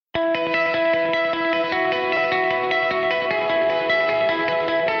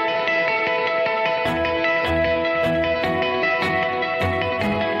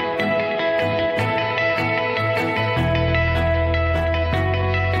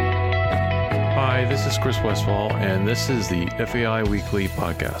Hi, this is Chris Westfall, and this is the FAI Weekly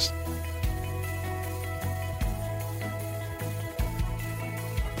Podcast.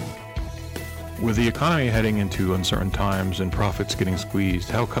 With the economy heading into uncertain times and profits getting squeezed,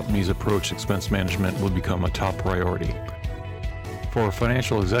 how companies approach expense management will become a top priority. For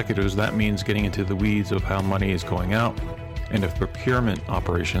financial executives, that means getting into the weeds of how money is going out and if procurement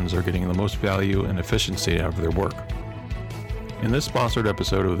operations are getting the most value and efficiency out of their work. In this sponsored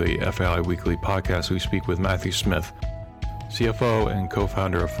episode of the FAI Weekly Podcast, we speak with Matthew Smith, CFO and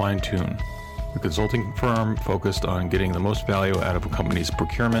co-founder of Fine-Tune, a consulting firm focused on getting the most value out of a company's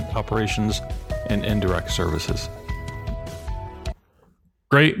procurement operations and indirect services.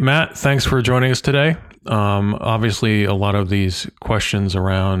 Great, Matt. Thanks for joining us today. Obviously, a lot of these questions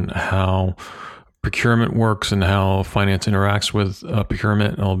around how procurement works and how finance interacts with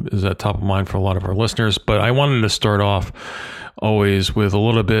procurement is at top of mind for a lot of our listeners. But I wanted to start off always with a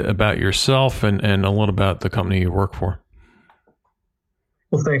little bit about yourself and a little about the company you work for.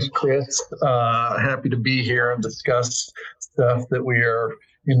 Well, thanks, Chris. Happy to be here and discuss stuff that we are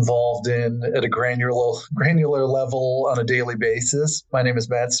involved in at a granular level on a daily basis. My name is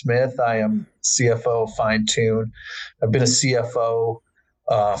Matt Smith. I am CFO of Fine-Tune. I've been a CFO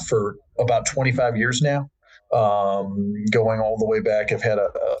for about 25 years now, going all the way back. I've had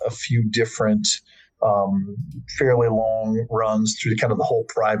a few different fairly long runs through kind of the whole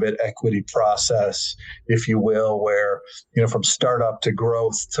private equity process, if you will, where, from startup to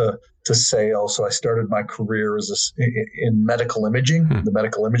growth to sale. So I started my career in medical imaging, the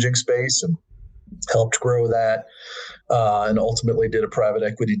medical imaging space, and helped grow that, and ultimately did a private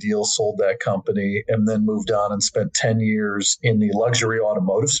equity deal, sold that company, and then moved on and spent 10 years in the luxury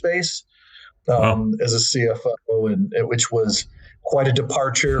automotive space as a CFO, and which was quite a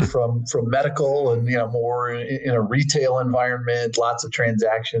departure from medical and, more in a retail environment, lots of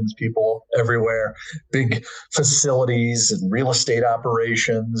transactions, people everywhere, big facilities and real estate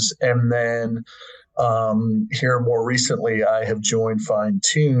operations. And then here more recently, I have joined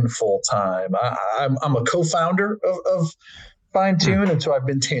Fine-Tune full time. I'm a co-founder of Fine-Tune, and so I've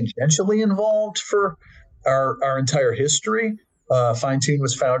been tangentially involved for our entire history. Fine-Tune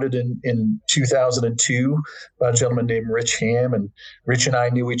was founded in 2002 by a gentleman named Rich Ham, and Rich and I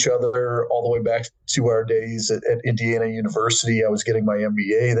knew each other all the way back to our days at Indiana University. I was getting my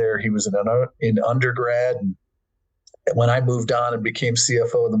MBA there. He was in undergrad. And when I moved on and became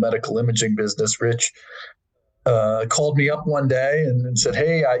CFO of the medical imaging business, Rich called me up one day and said,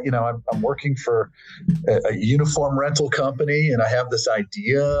 "Hey, I'm working for a uniform rental company, and I have this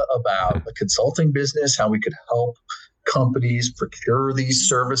idea about a consulting business, how we could help companies procure these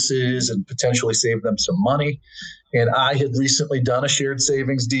services and potentially save them some money." And I had recently done a shared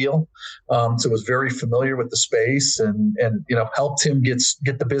savings deal, so was very familiar with the space and helped him get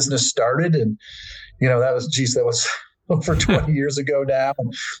the business started. And that was over 20 years ago now.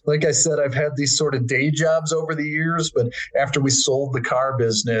 And like I said, I've had these sort of day jobs over the years, but after we sold the car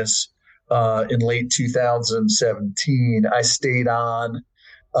business in late 2017, I stayed on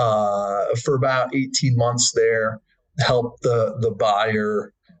for about 18 months there, help the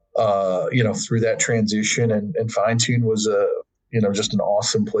buyer, through that transition, and Fine-Tune was just an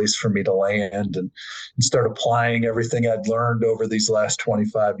awesome place for me to land and start applying everything I'd learned over these last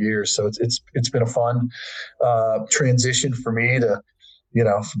 25 years. So it's been a fun transition for me to,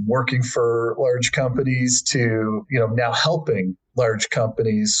 from working for large companies to, now helping large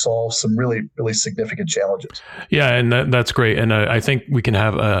companies solve some really, really significant challenges. Yeah, and that's great. And I think we can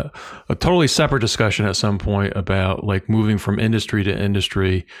have a totally separate discussion at some point about like moving from industry to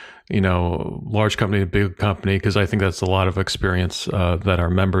industry, large company to big company, because I think that's a lot of experience that our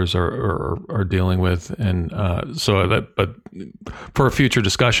members are dealing with. And but for a future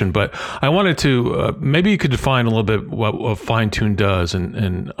discussion. But I wanted to, maybe you could define a little bit what Fine-Tune does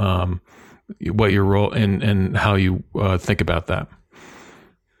and what your role and how you think about that.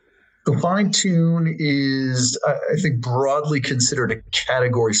 So Fine-Tune is, I think, broadly considered a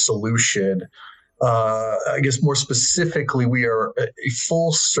category solution. I guess more specifically, we are a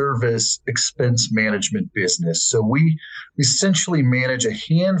full service expense management business. So we essentially manage a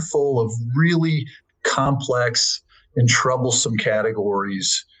handful of really complex and troublesome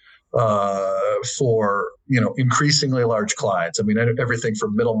categories for increasingly large clients. I mean, everything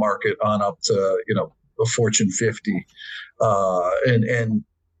from middle market on up to a Fortune 50, and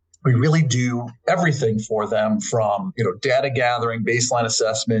we really do everything for them from data gathering, baseline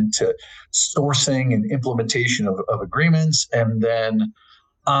assessment, to sourcing and implementation of agreements, and then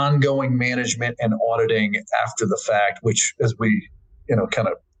ongoing management and auditing after the fact, which, as we kind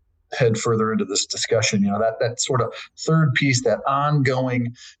of head further into this discussion, that sort of third piece, that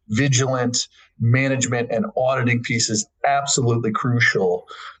ongoing vigilant management and auditing piece is absolutely crucial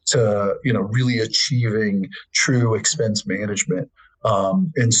to, really achieving true expense management.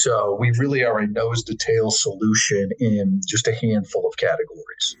 And so we really are a nose to tail solution in just a handful of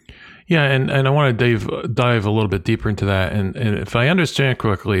categories. Yeah, and I want to dive a little bit deeper into that. And if I understand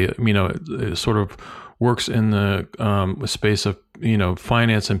correctly, it sort of works in the space of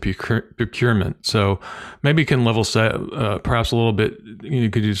finance and procurement. So maybe you can level set perhaps a little bit.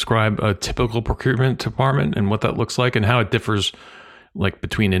 Could you describe a typical procurement department and what that looks like and how it differs, like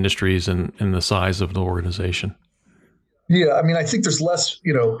between industries and the size of the organization? Yeah, I think there's less,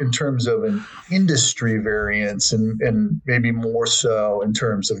 in terms of an industry variance and maybe more so in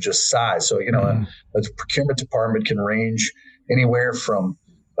terms of just size. So, a procurement department can range anywhere from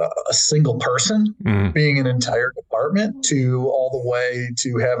a single person being an entire department to all the way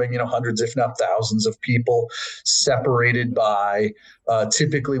to having, hundreds, if not thousands of people separated by,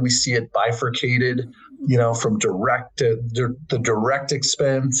 typically we see it bifurcated, from direct to the direct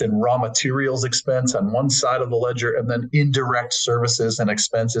expense and raw materials expense on one side of the ledger, and then indirect services and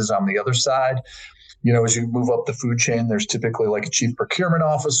expenses on the other side. As you move up the food chain, there's typically like a chief procurement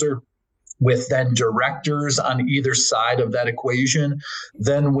officer with then directors on either side of that equation,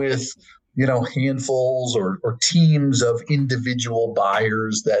 then with handfuls or teams of individual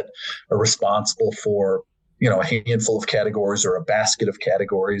buyers that are responsible for a handful of categories or a basket of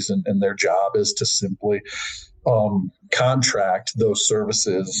categories, and their job is to simply contract those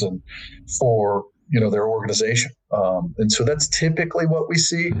services and for their organization. And so that's typically what we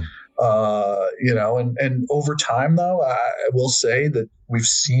see. And over time, though, I will say that we've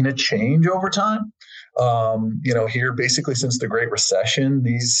seen a change over time. Here basically since the Great Recession,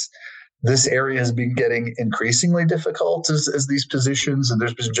 this area has been getting increasingly difficult as these positions, and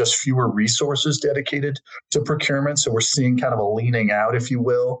there's been just fewer resources dedicated to procurement. So we're seeing kind of a leaning out, if you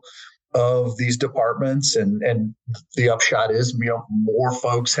will, of these departments, and the upshot is, more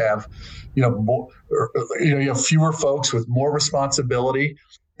folks have, you have fewer folks with more responsibility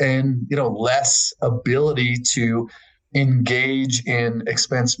and, less ability to engage in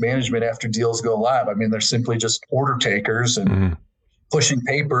expense management after deals go live. They're simply just order takers and pushing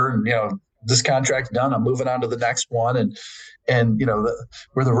paper and, this contract's done, I'm moving on to the next one. And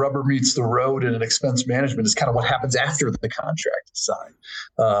where the rubber meets the road in an expense management is kind of what happens after the contract is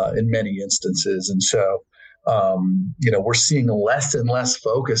signed in many instances. And so, we're seeing less and less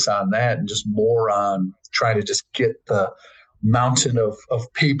focus on that and just more on trying to just get the mountain of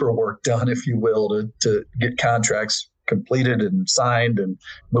paperwork done, if you will, to get contracts completed and signed and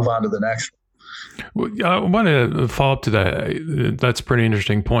move on to the next one. Well, I want to follow up to that. That's a pretty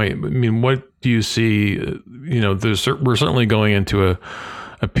interesting point. What do you see? We're certainly going into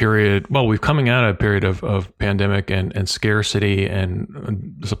a period. Well, we're coming out of a period of pandemic and scarcity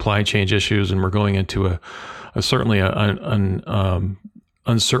and supply chain issues, and we're going into a certainly an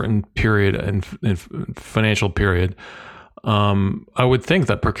uncertain period and financial period. I would think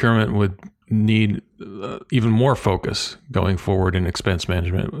that procurement would need even more focus going forward in expense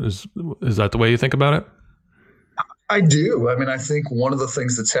management. Is that the way you think about it? I do. I think one of the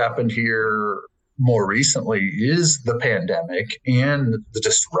things that's happened here more recently is the pandemic and the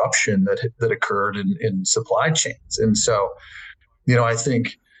disruption that occurred in supply chains. And so, I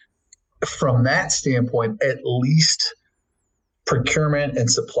think from that standpoint, at least procurement and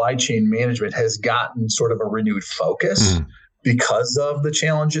supply chain management has gotten sort of a renewed focus because of the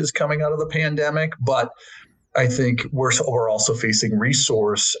challenges coming out of the pandemic. But I think we're also facing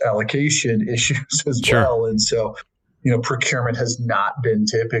resource allocation issues as well. And so, procurement has not been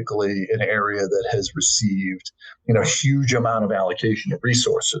typically an area that has received, a huge amount of allocation of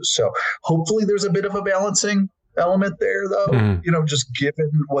resources. So hopefully there's a bit of a balancing element there, though, just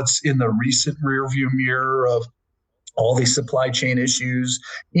given what's in the recent rearview mirror of all these supply chain issues,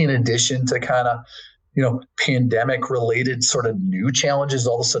 in addition to kind of, pandemic related sort of new challenges.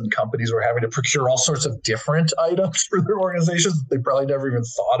 All of a sudden companies were having to procure all sorts of different items for their organizations that they probably never even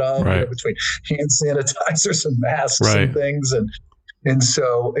thought of, between hand sanitizers and masks and things. And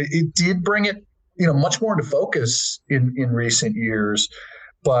so it did bring it, much more into focus in recent years.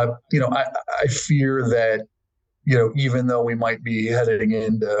 But, I fear that, even though we might be heading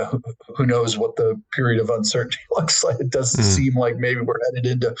into who knows what the period of uncertainty looks like, it does seem like maybe we're headed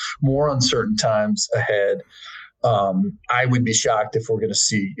into more uncertain times ahead. I would be shocked if we're going to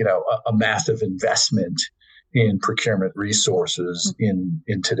see, a massive investment in procurement resources in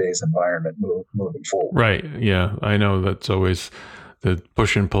today's environment moving forward. Right. Yeah. I know that's always the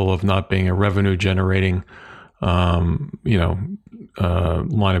push and pull of not being a revenue generating line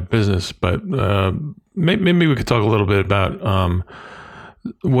of business. But maybe we could talk a little bit about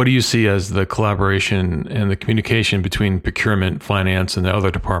what do you see as the collaboration and the communication between procurement, finance, and the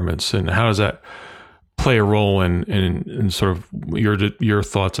other departments, and how does that play a role in sort of your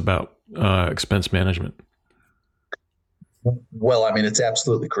thoughts about expense management? Well, I mean, it's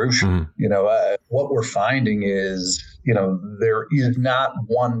absolutely crucial. Mm. What we're finding is, there is not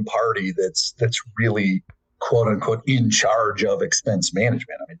one party that's really, quote unquote, in charge of expense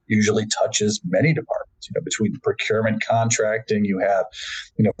management. I mean, it usually touches many departments. Between procurement, contracting, you have,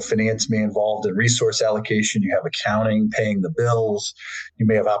 finance may involved in resource allocation. You have accounting, paying the bills. You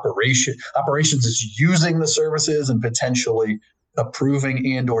may have operations is using the services and potentially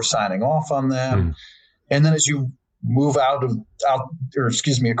approving and or signing off on them. Mm. And then as you move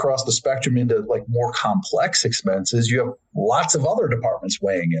across the spectrum into like more complex expenses, you have lots of other departments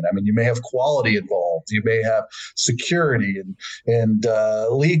weighing in. I mean, you may have quality involved, you may have security and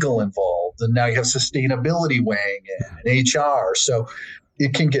legal involved, and now you have sustainability weighing in and HR. So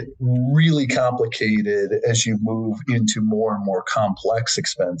it can get really complicated as you move into more and more complex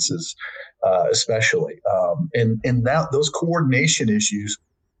expenses, especially. And those coordination issues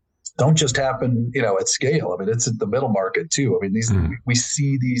don't just happen, at scale. I mean, it's at the middle market too. I mean, we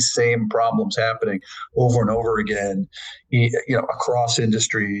see these same problems happening over and over again, across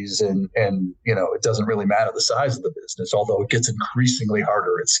industries, and it doesn't really matter the size of the business, although it gets increasingly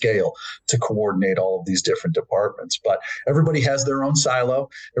harder at scale to coordinate all of these different departments. But everybody has their own silo.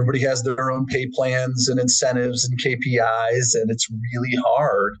 Everybody has their own pay plans and incentives and KPIs, and it's really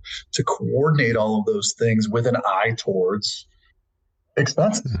hard to coordinate all of those things with an eye towards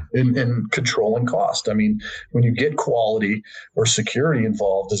expenses and controlling cost. I mean, when you get quality or security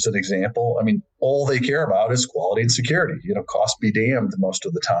involved, as an example, I mean, all they care about is quality and security. Cost be damned most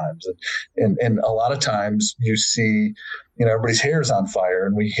of the times, and a lot of times you see, everybody's hair's on fire,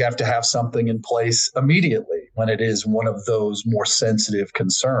 and we have to have something in place immediately when it is one of those more sensitive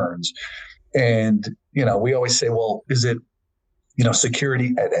concerns. And we always say, well, is it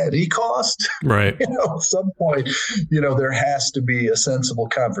security at any cost? Right. At some point, there has to be a sensible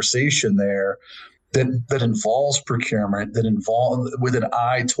conversation there that involves procurement, that involves with an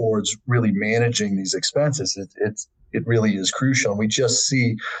eye towards really managing these expenses. It really is crucial. And we just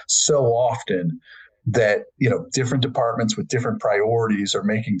see so often that, different departments with different priorities are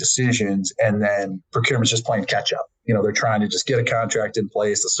making decisions, and then procurement's just playing catch up. They're trying to just get a contract in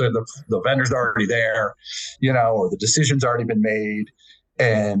place. The vendor's already there, or the decision's already been made,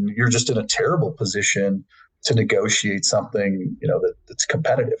 and you're just in a terrible position to negotiate something, that's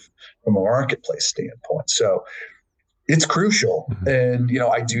competitive from a marketplace standpoint. So it's crucial. And,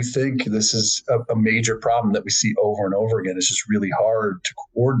 I do think this is a major problem that we see over and over again. It's just really hard to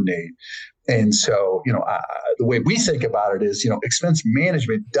coordinate. And so, the way we think about it is, expense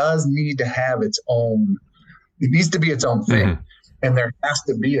management does need to have its own. It needs to be its own thing. Mm-hmm. And there has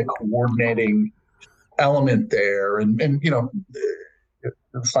to be a coordinating element there. And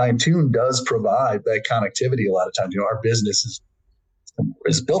Fine-Tune does provide that connectivity a lot of times. Our business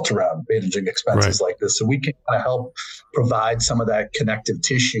is built around managing expenses like this. So we can kind of help provide some of that connective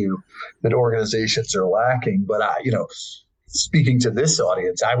tissue that organizations are lacking. But speaking to this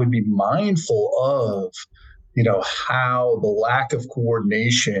audience, I would be mindful of how the lack of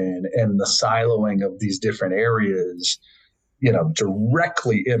coordination and the siloing of these different areas,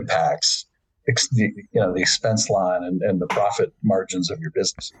 directly impacts the expense line and the profit margins of your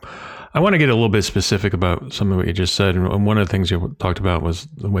business. I want to get a little bit specific about some of what you just said. And one of the things you talked about was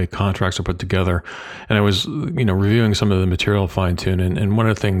the way contracts are put together. And I was, reviewing some of the material Fine-Tune. And one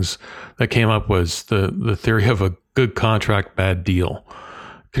of the things that came up was the theory of a good contract, bad deal.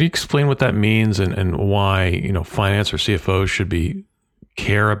 Can you explain what that means and why, finance or CFOs should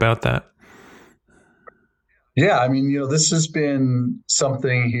care about that? Yeah, I mean, this has been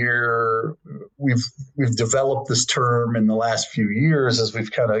something here. We've developed this term in the last few years as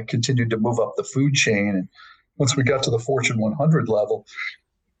we've kind of continued to move up the food chain. And once we got to the Fortune 100 level,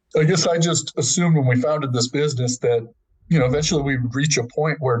 I guess I just assumed when we founded this business that, eventually we would reach a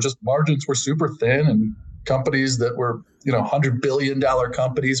point where just margins were super thin, and companies that were, $100 billion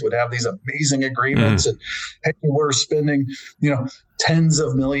companies would have these amazing agreements. And hey, we're spending, tens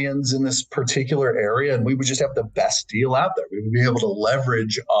of millions in this particular area, and we would just have the best deal out there. We would be able to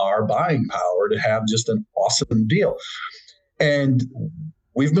leverage our buying power to have just an awesome deal. And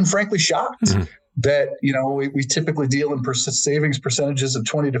we've been frankly shocked that, we typically deal in savings percentages of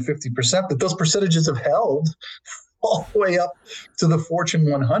 20 to 50%, that those percentages have held all the way up to the Fortune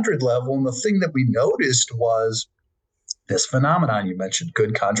 100 level. And the thing that we noticed was this phenomenon you mentioned,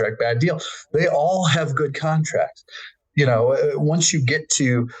 good contract, bad deal. They all have good contracts. Once you get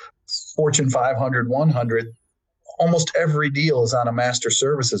to Fortune 500, 100, almost every deal is on a master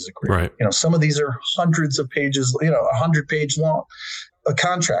services agreement. Right. Some of these are hundreds of pages, 100-page long, a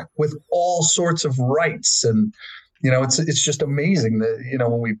contract with all sorts of rights. And, it's just amazing that,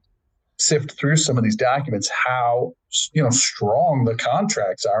 when we sift through some of these documents, how, strong the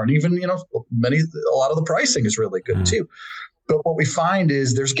contracts are. And even, a lot of the pricing is really good too. But what we find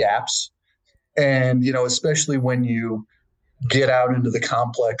is there's gaps. And, especially when you get out into the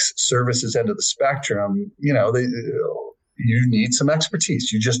complex services end of the spectrum, you need some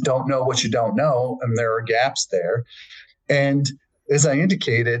expertise. You just don't know what you don't know. And there are gaps there. And as I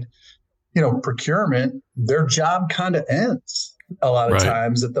indicated, procurement, their job kind of ends a lot of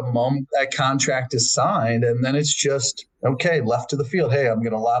times at the moment that contract is signed. And then it's just, okay, left to the field. Hey, I'm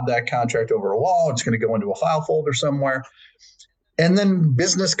going to lob that contract over a wall. It's going to go into a file folder somewhere. And then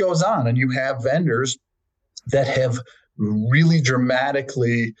business goes on, and you have vendors that have really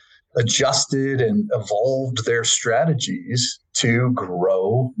dramatically adjusted and evolved their strategies to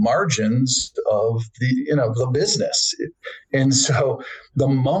grow margins of the business. And so the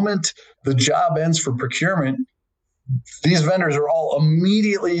moment the job ends for procurement, these vendors are all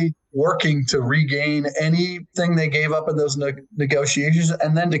immediately working to regain anything they gave up in those negotiations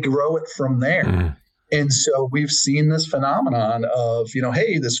and then to grow it from there. And so we've seen this phenomenon of,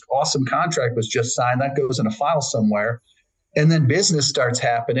 hey, this awesome contract was just signed. That goes in a file somewhere. And then business starts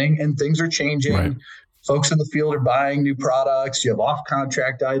happening and things are changing. Right. Folks in the field are buying new products. You have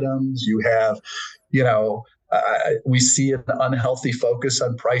off-contract items. You have, we see an unhealthy focus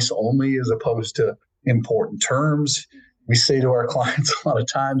on price only as opposed to important terms. We say to our clients a lot of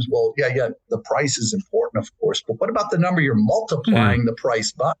times, well, yeah, the price is important, of course, but what about the number you're multiplying the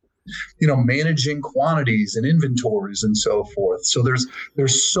price by? Managing quantities and inventories and so forth. So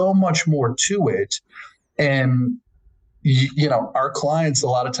there's so much more to it. And, our clients a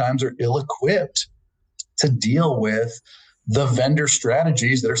lot of times are ill-equipped to deal with the vendor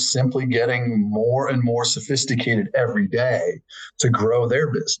strategies that are simply getting more and more sophisticated every day to grow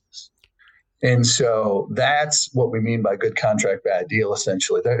their business. And so that's what we mean by good contract, bad deal,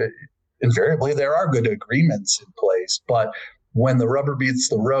 essentially. Invariably, there are good agreements in place, but when the rubber meets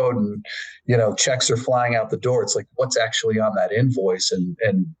the road and, checks are flying out the door, it's like, what's actually on that invoice? And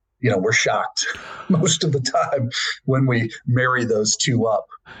we're shocked most of the time when we marry those two up,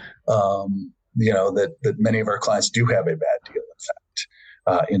 that many of our clients do have a bad deal,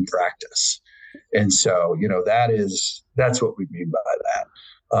 in fact, in practice. And so, that's what we mean by that.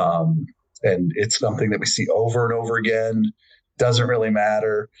 And it's something that we see over and over again. Doesn't really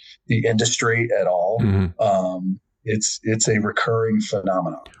matter the industry at all. It's a recurring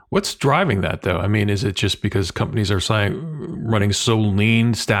phenomenon. What's driving that, though? I mean, is it just because companies are running so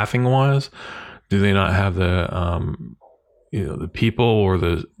lean staffing wise? Do they not have the the people or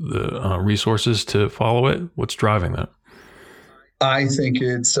the resources to follow it? What's driving that? I think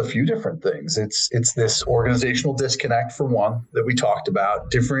it's a few different things. It's this organizational disconnect, for one, that we talked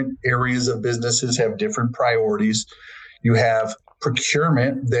about. Different areas of businesses have different priorities. You have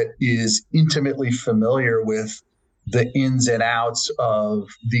procurement that is intimately familiar with the ins and outs of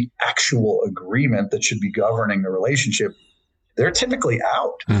the actual agreement that should be governing the relationship. They're typically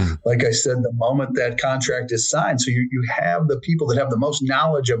out. Like I said, the moment that contract is signed. So you have the people that have the most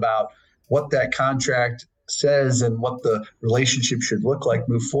knowledge about what that contract says and what the relationship should look like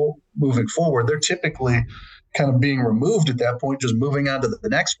moving forward. They're typically kind of being removed at that point, just moving on to the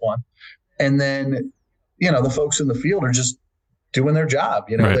next one. And then, the folks in the field are just doing their job.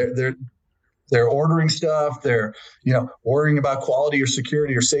 Right. They're ordering stuff. They're, worrying about quality or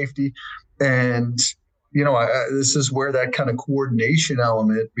security or safety. And, this is where that kind of coordination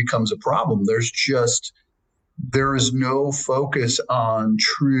element becomes a problem. There is no focus on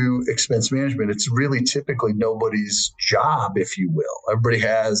true expense management. It's really typically nobody's job, if you will. Everybody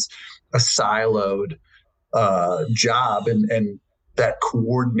has a siloed job, and that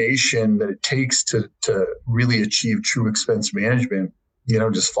coordination that it takes to really achieve true expense management,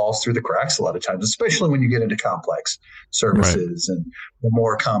 just falls through the cracks a lot of times, especially when you get into complex services and the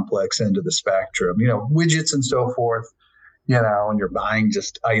more complex end of the spectrum, widgets and so forth, and you're buying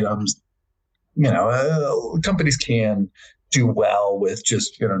just items. Companies can do well with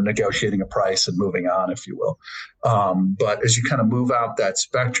just, negotiating a price and moving on, if you will. But as you kind of move out that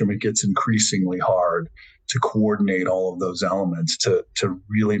spectrum, it gets increasingly hard to coordinate all of those elements to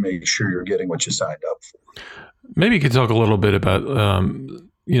really make sure you're getting what you signed up for. Maybe you could talk a little bit about,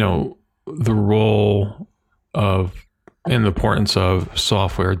 the role of and the importance of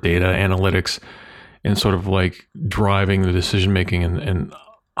software, data, analytics in sort of like driving the decision making and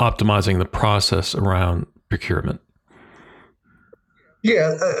optimizing the process around procurement?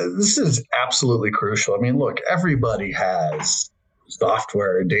 Yeah, this is absolutely crucial. I mean, look, everybody has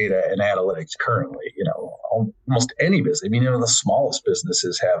software, data, and analytics currently. Almost any business. I mean, the smallest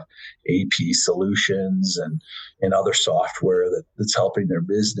businesses have AP solutions and other software that's helping their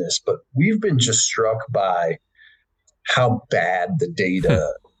business. But we've been just struck by how bad the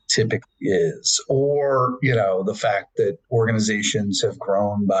data typically is, or the fact that organizations have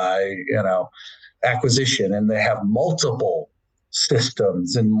grown by acquisition and they have multiple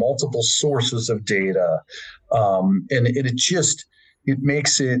systems and multiple sources of data, and it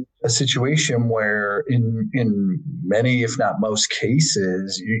makes it a situation where in many, if not most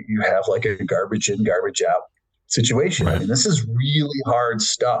cases, you have like a garbage in, garbage out situation. Right. I mean, this is really hard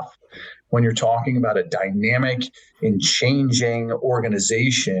stuff when you're talking about a dynamic and changing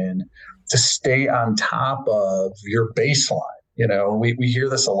organization to stay on top of your baseline. We hear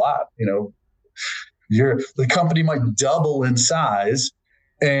this a lot. The company might double in size,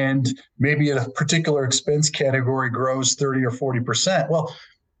 and maybe a particular expense category grows 30 or 40%. Well,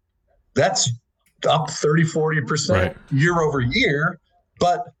 that's up 30, 40% year over year,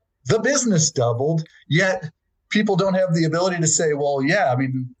 but the business doubled, yet people don't have the ability to say, well, yeah, I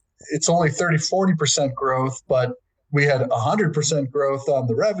mean, it's only 30, 40% growth, but we had 100% growth on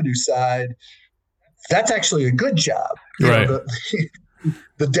the revenue side. That's actually a good job. The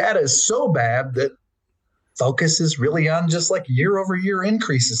data is so bad that focus is really on just like year over year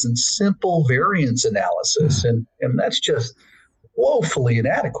increases and simple variance analysis. And that's just woefully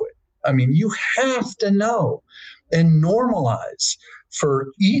inadequate. I mean, you have to know and normalize for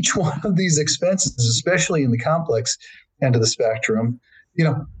each one of these expenses, especially in the complex end of the spectrum.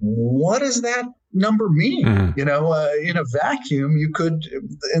 What does that number mean? In a vacuum, you could,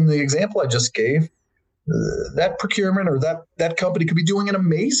 in the example I just gave, that procurement or that company could be doing an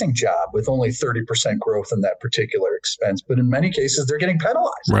amazing job with only 30% growth in that particular expense. But in many cases, they're getting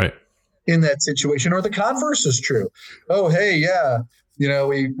penalized in that situation. Or the converse is true. Oh, hey, yeah,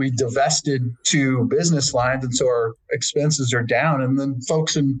 we divested 2 business lines, and so our expenses are down. And then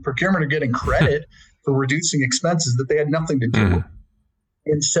folks in procurement are getting credit for reducing expenses that they had nothing to do with.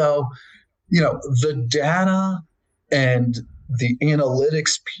 And so, the data and the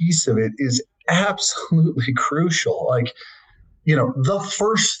analytics piece of it is absolutely crucial. Like, the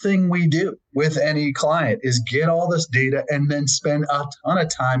first thing we do with any client is get all this data and then spend a ton of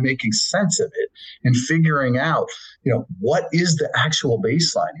time making sense of it and figuring out, what is the actual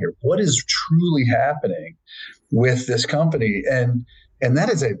baseline here? What is truly happening with this company? And that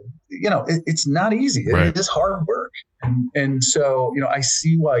is it's not easy. It is hard work. And so, I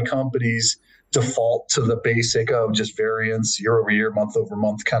see why companies default to the basic of just variance year over year, month over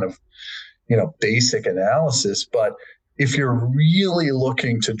month kind of, basic analysis. But if you're really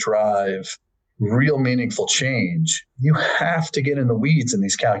looking to drive real meaningful change, you have to get in the weeds in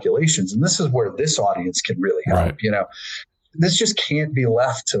these calculations. And this is where this audience can really help. This just can't be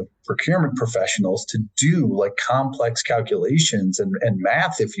left to procurement professionals to do like complex calculations and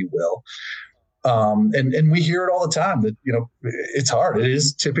math, if you will. And we hear it all the time that, it's hard. It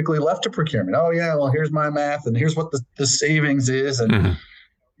is typically left to procurement. Oh yeah, well, here's my math and here's what the savings is. And,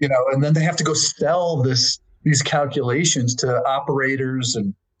 and then they have to go sell these calculations to operators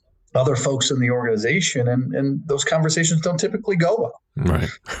and other folks in the organization. And those conversations don't typically go well.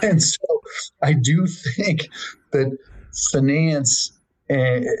 And so I do think that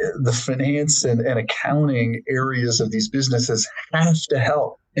the finance and accounting areas of these businesses have to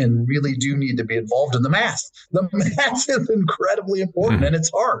help and really do need to be involved in the math. The math is incredibly important and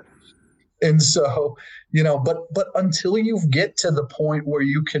it's hard. And so, but until you get to the point where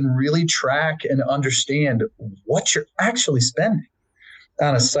you can really track and understand what you're actually spending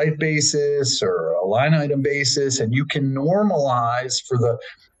on a site basis or a line item basis, and you can normalize for the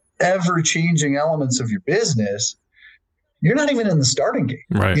ever-changing elements of your business, you're not even in the starting gate.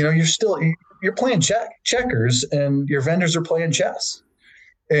 You're playing checkers and your vendors are playing chess,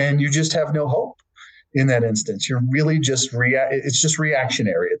 and you just have no hope in that instance. You're really just it's just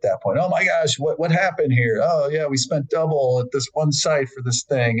reactionary at that point. Oh my gosh, what happened here? Oh yeah, we spent double at this one site for this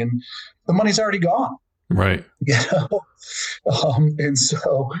thing, and the money's already gone. And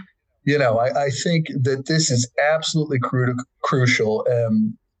so, I think that this is absolutely crucial.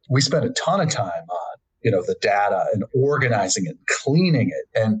 We spend a ton of time on the data and organizing it, cleaning it.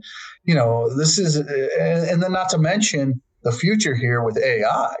 And, this is, and then not to mention the future here with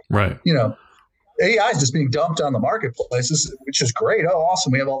AI. AI is just being dumped on the marketplaces, which is great. Oh,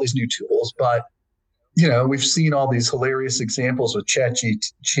 awesome. We have all these new tools, but we've seen all these hilarious examples with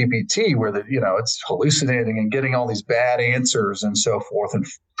ChatGPT where it's hallucinating and getting all these bad answers and so forth and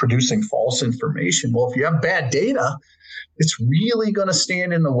producing false information. Well, if you have bad data, it's really going to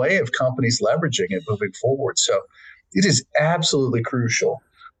stand in the way of companies leveraging it moving forward. So it is absolutely crucial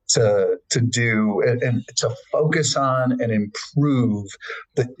to do and to focus on and improve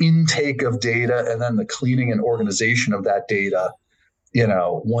the intake of data and then the cleaning and organization of that data,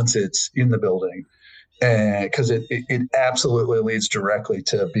 once it's in the building. And because it absolutely leads directly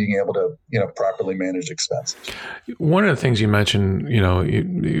to being able to properly manage expenses. One of the things you mentioned,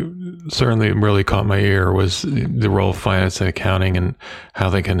 you certainly really caught my ear was the role of finance and accounting and how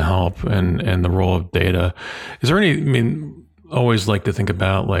they can help, and the role of data. Is there any? I mean, always like to think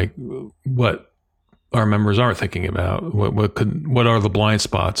about like what our members aren't thinking about. What are the blind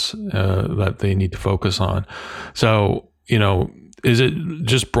spots that they need to focus on? So is it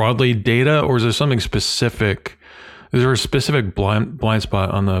just broadly data, or is there something specific? Is there a specific blind spot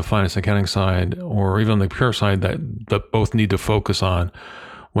on the finance and accounting side, or even on the procurement side that both need to focus on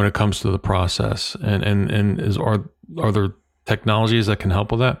when it comes to the process? Are there technologies that can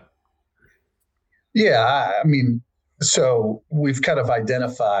help with that? Yeah, I mean, so we've kind of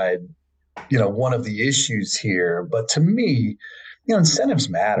identified, one of the issues here, but to me, incentives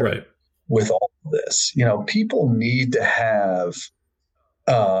matter. Right. With all of this, people need to have,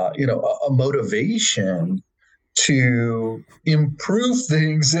 a motivation to improve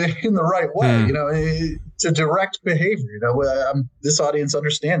things in the right way. To direct behavior. This audience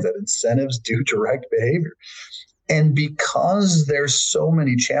understands that incentives do direct behavior, and because there's so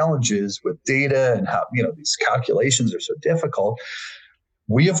many challenges with data and how these calculations are so difficult,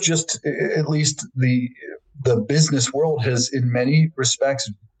 we have just, at least the business world has, in many respects,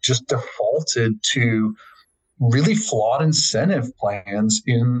 just defaulted to really flawed incentive plans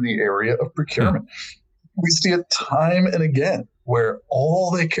in the area of procurement. We see it time and again where all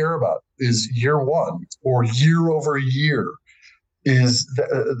they care about is year one or year over year is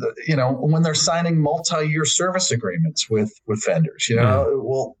when they're signing multi-year service agreements with vendors.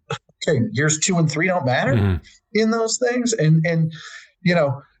 Well, okay, years 2 and 3 don't matter in those things, and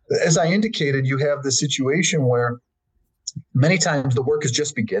as I indicated, you have the situation where many times the work is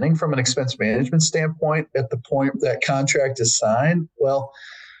just beginning from an expense management standpoint at the point that contract is signed. Well,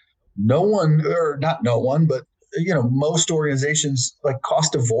 no one, or not no one, but most organizations like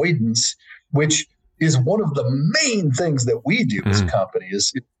cost avoidance, which is one of the main things that we do as a company,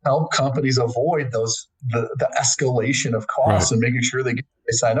 is help companies avoid the escalation of costs, right, and making sure they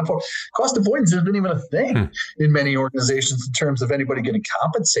sign up for. Cost avoidance isn't even a thing in many organizations in terms of anybody getting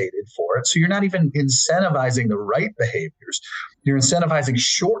compensated for it. So you're not even incentivizing the right behaviors. You're incentivizing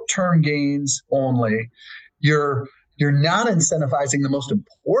short-term gains only. You're not incentivizing the most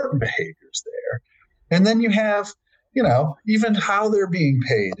important behaviors there. And then you have, even how they're being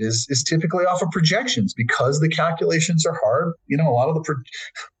paid is typically off of projections because the calculations are hard. A lot of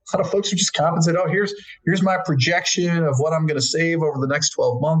folks are just compensated. Oh, here's my projection of what I'm going to save over the next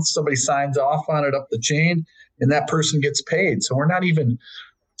 12 months. Somebody signs off on it up the chain, and that person gets paid. So we're not even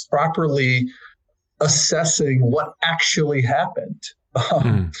properly assessing what actually happened.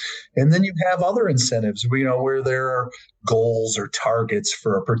 And then you have other incentives, where there are goals or targets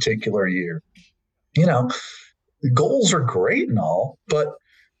for a particular year. Goals are great and all, but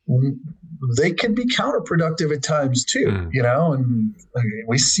they can be counterproductive at times too, and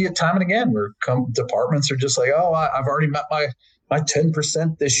we see it time and again where departments are just like, oh, I've already met my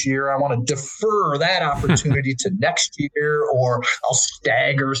 10% this year. I want to defer that opportunity to next year, or I'll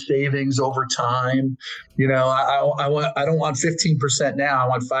stagger savings over time. I don't want 15% now. I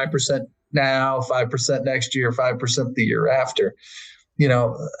want 5% now, 5% next year, 5% the year after.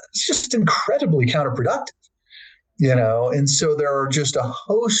 It's just incredibly counterproductive. And so there are just a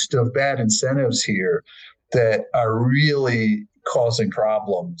host of bad incentives here that are really causing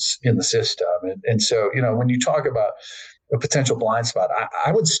problems in the system. And so, when you talk about a potential blind spot,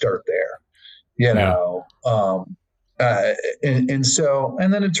 I would start there, and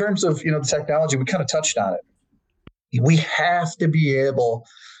then in terms of, the technology, we kind of touched on it. We have to be able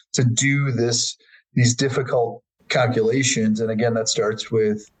to do these difficult calculations. And again, that starts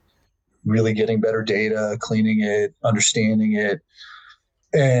with really getting better data, cleaning it, understanding it,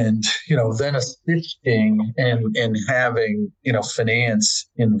 and then assisting and having finance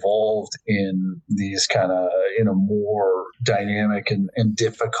involved in these kind of more dynamic and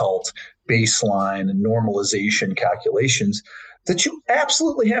difficult baseline and normalization calculations that you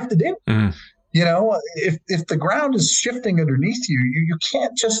absolutely have to do. If the ground is shifting underneath you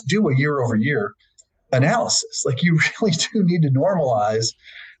can't just do a year over year analysis. Like, you really do need to normalize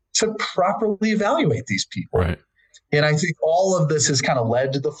to properly evaluate these people. Right. And I think all of this has kind of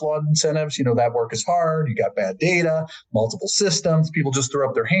led to the flawed incentives. That work is hard. You got bad data, multiple systems. People just throw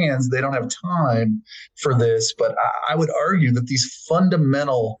up their hands. They don't have time for this. But I would argue that these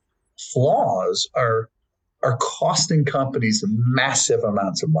fundamental flaws are costing companies massive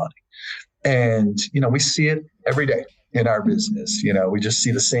amounts of money. And, we see it every day in our business. We just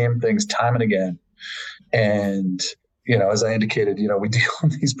see the same things time and again. And, as I indicated, we deal in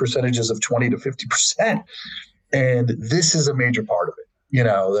these percentages of 20 to 50%. And this is a major part of it.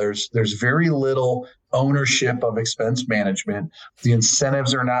 There's very little ownership of expense management. The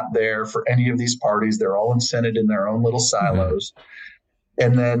incentives are not there for any of these parties. They're all incented in their own little silos.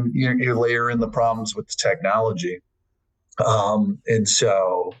 And then you layer in the problems with the technology. And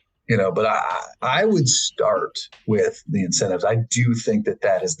so, but I would start with the incentives. I do think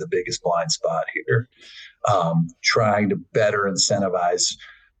that is the biggest blind spot here. Trying to better incentivize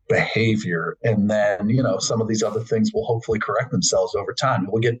behavior. And then, some of these other things will hopefully correct themselves over time.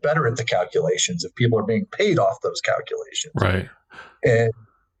 We'll get better at the calculations if people are being paid off those calculations. Right.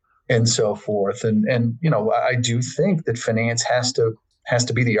 And so forth. And I do think that finance has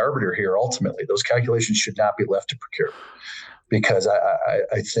to be the arbiter here. Ultimately, those calculations should not be left to procurement, because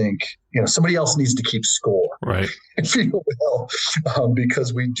I think, somebody else needs to keep score, right, if you will,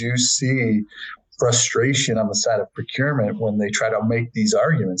 because we do see frustration on the side of procurement when they try to make these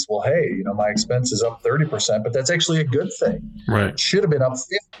arguments. Well, hey, my expense is up 30%, but that's actually a good thing. Right. It should have been up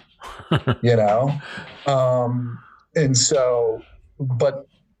 50, and so, but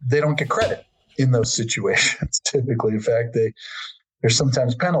they don't get credit in those situations typically. In fact, they're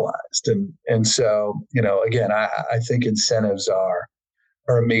sometimes penalized. And so, again, I think incentives are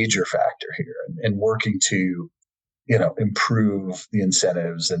a major factor here, and working to, improve the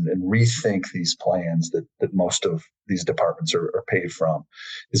incentives and rethink these plans that most of these departments are paid from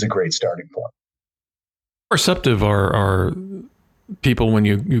is a great starting point. Receptive are people when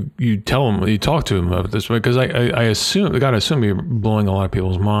you tell them, you talk to them about this, because I assume, you're blowing a lot of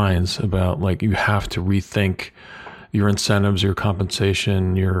people's minds about, like, you have to rethink your incentives, your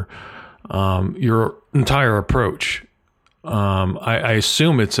compensation, your entire approach. I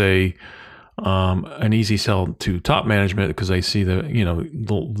assume it's an easy sell to top management, because they see they'll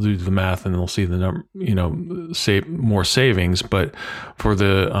do the math and they'll see the number, save more savings. But for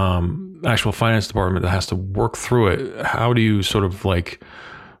the actual finance department that has to work through it, how do you sort of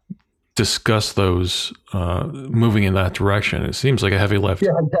discuss those moving in that direction? It seems like a heavy lift.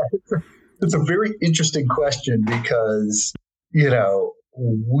 Yeah, it's a very interesting question, because,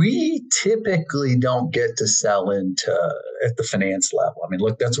 we typically don't get to sell into at the finance level. I mean,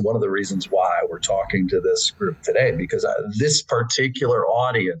 look, that's one of the reasons why we're talking to this group today, because this particular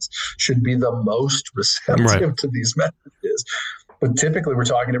audience should be the most receptive to these messages. But typically we're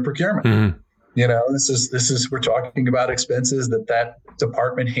talking to procurement. Mm-hmm. This is we're talking about expenses that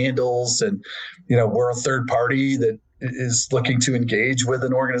department handles, and, we're a third party that is looking to engage with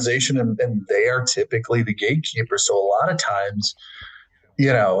an organization, and they are typically the gatekeeper. So a lot of times,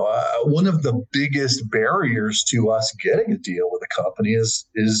 one of the biggest barriers to us getting a deal with a company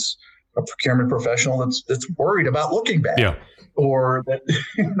is a procurement professional that's worried about looking bad. Yeah. Or that,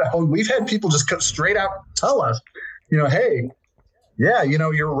 we've had people just straight out tell us, hey, yeah,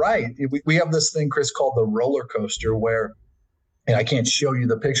 you're right. We have this thing, Chris, called the roller coaster, where, and I can't show you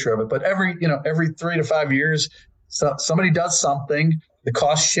the picture of it, but every 3 to 5 years, somebody does something, the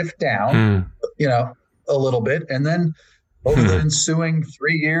costs shift down, a little bit, and then over the ensuing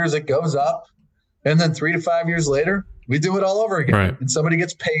 3 years, it goes up. And then 3 to 5 years later, we do it all over again. Right. And somebody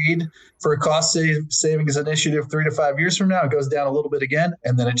gets paid for a cost savings initiative 3 to 5 years from now. It goes down a little bit again,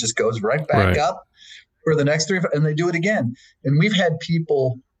 and then it just goes right back up for the next 3, and they do it again. And we've had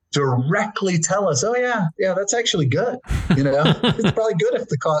people directly tell us, oh, yeah, that's actually good. It's probably good if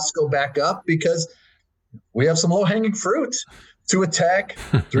the costs go back up, because we have some low-hanging fruit to attack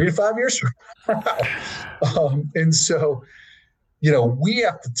 3 to 5 years from now. And so, we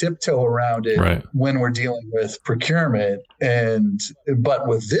have to tiptoe around it when we're dealing with procurement. But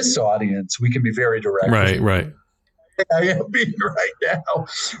with this audience, we can be very direct. Right. I am being right now,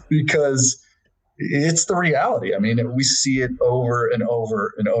 because it's the reality. I mean, we see it over and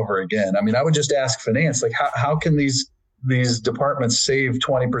over and over again. I mean, I would just ask finance, like, how can these departments save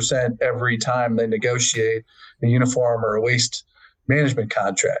 20% every time they negotiate a uniform or a waste management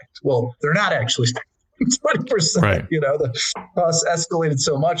contract? Well, they're not actually 20%. Right. The costs escalated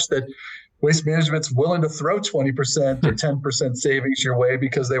so much that Waste Management's willing to throw 20% or 10% savings your way,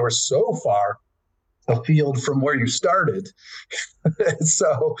 because they were so far afield from where you started.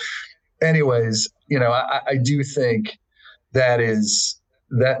 So anyways, I do think that is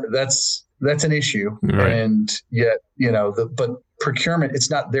that's an issue. Right. And yet, but procurement, it's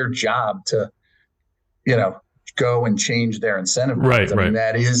not their job to, go and change their incentive plans. Right. I mean,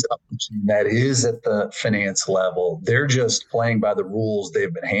 that is at the finance level. They're just playing by the rules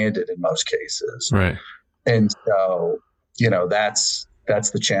they've been handed in most cases. Right. And so, that's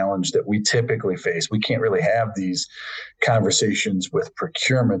the challenge that we typically face. We can't really have these conversations with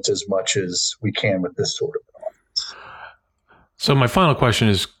procurement as much as we can with this sort of audience. So my final question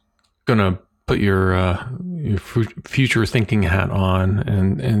is going to put your future thinking hat on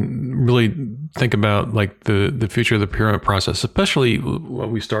and really think about like the future of the procurement process, especially what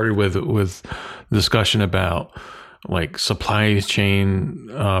we started with discussion about like supply chain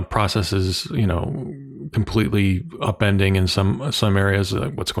processes, completely upending in some areas,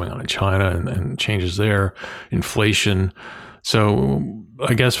 like what's going on in China and changes there, inflation. So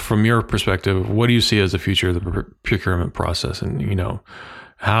I guess from your perspective, what do you see as the future of the procurement process? And,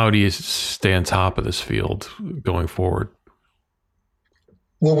 how do you stay on top of this field going forward?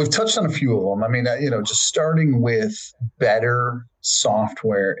 Well, we've touched on a few of them. I mean, just starting with better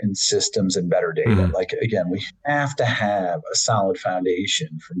software and systems and better data. Mm-hmm. Like, again, we have to have a solid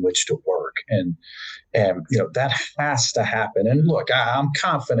foundation from which to work. And that has to happen. And look, I'm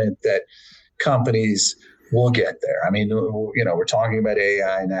confident that companies will get there. I mean, we're talking about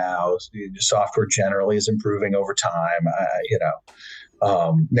AI now. Software generally is improving over time.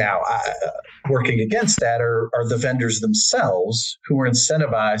 Now, working against that are the vendors themselves who are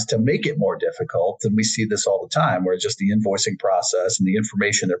incentivized to make it more difficult. And we see this all the time, where just the invoicing process and the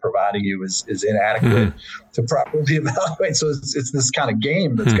information they're providing you is inadequate to properly evaluate. So it's this kind of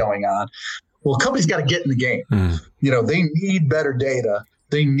game that's going on. Well, companies got to get in the game. They need better data.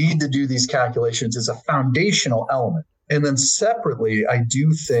 They need to do these calculations as a foundational element. And then separately, I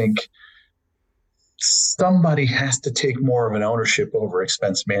do think somebody has to take more of an ownership over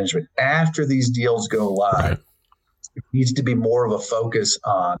expense management after these deals go live. Right. It needs to be more of a focus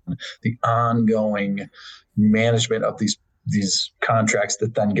on the ongoing management of these contracts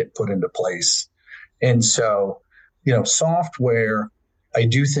that then get put into place. And so, software, I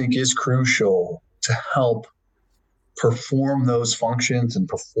do think, is crucial to help perform those functions and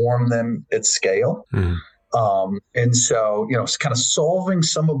perform them at scale. And so, kind of solving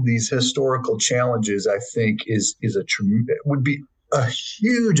some of these historical challenges, I think would be a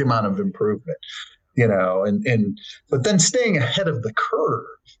huge amount of improvement, but then staying ahead of the curve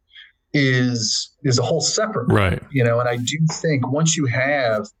is a whole separate one, right. And I do think once you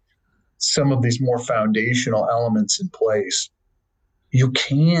have some of these more foundational elements in place, you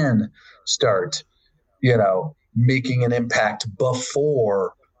can start, making an impact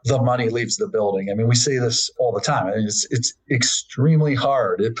before the money leaves the building. I mean, we say this all the time. I mean, it's extremely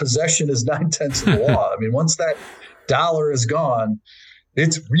hard. Possession is 9/10 of the law. I mean, once that dollar is gone,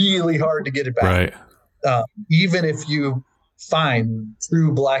 it's really hard to get it back. Right. Even if you find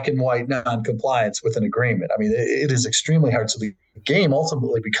true black and white non-compliance with an agreement. I mean, it is extremely hard. So the game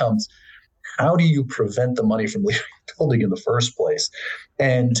ultimately becomes, how do you prevent the money from leaving the building in the first place?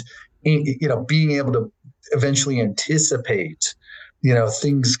 And, being able to eventually anticipate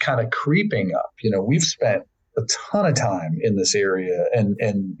things kind of creeping up. We've spent a ton of time in this area and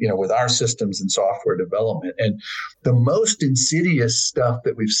with our systems and software development. And the most insidious stuff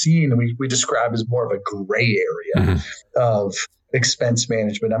that we've seen, we describe as more of a gray area of expense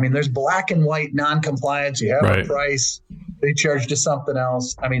management. I mean, there's black and white non-compliance. You have a price, they charge you something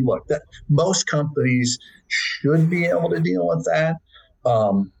else. I mean, look, most companies should be able to deal with that.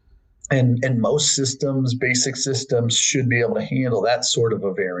 And most systems, basic systems, should be able to handle that sort of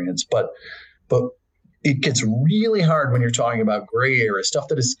a variance. But it gets really hard when you're talking about gray area stuff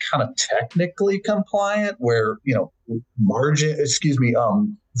that is kind of technically compliant, where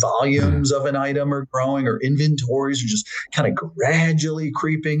volumes of an item are growing, or inventories are just kind of gradually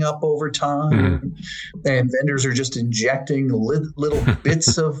creeping up over time, and vendors are just injecting little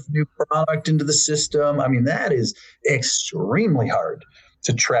bits of new product into the system. I mean, that is extremely hard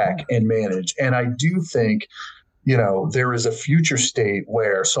to track and manage. And I do think, there is a future state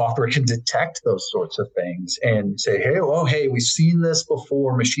where software can detect those sorts of things and say, hey, we've seen this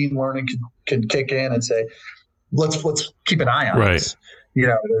before. Machine learning can kick in and say, let's keep an eye on this.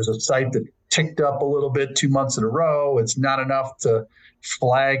 There's a site that ticked up a little bit 2 months in a row. It's not enough to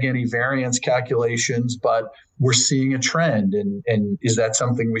flag any variance calculations, but we're seeing a trend. And is that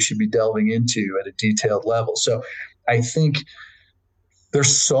something we should be delving into at a detailed level? So I think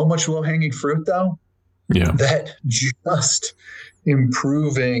there's so much low-hanging fruit, though, that just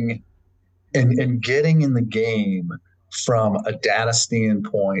improving and getting in the game from a data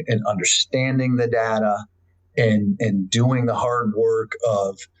standpoint and understanding the data and doing the hard work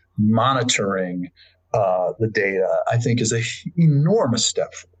of monitoring the data, I think is a enormous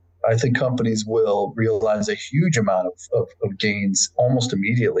step forward. I think companies will realize a huge amount of gains almost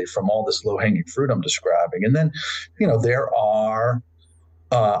immediately from all this low-hanging fruit I'm describing. And then, there are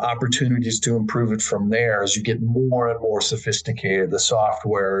opportunities to improve it from there as you get more and more sophisticated. The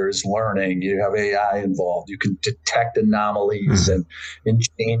software is learning. You have AI involved. You can detect anomalies and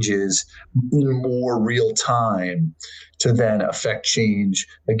changes in more real time to then affect change,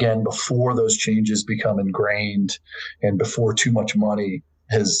 again, before those changes become ingrained and before too much money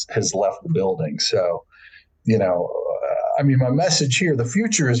has left the building. So, my message here, the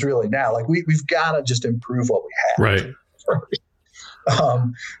future is really now. Like we've got to just improve what we have. Right.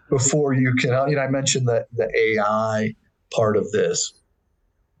 Before you can, I mentioned the AI part of this.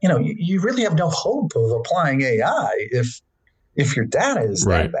 You really have no hope of applying AI if your data is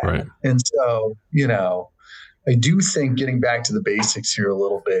that bad. Right. And so, I do think getting back to the basics here a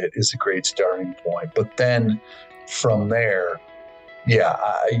little bit is a great starting point. But then from there,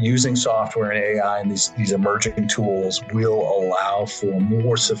 using software and AI and these emerging tools will allow for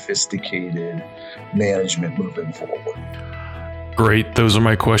more sophisticated management moving forward. Great. Those are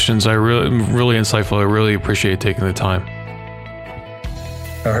my questions. Really insightful. I really appreciate taking the time.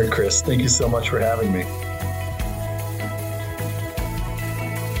 All right, Chris. Thank you so much for having me.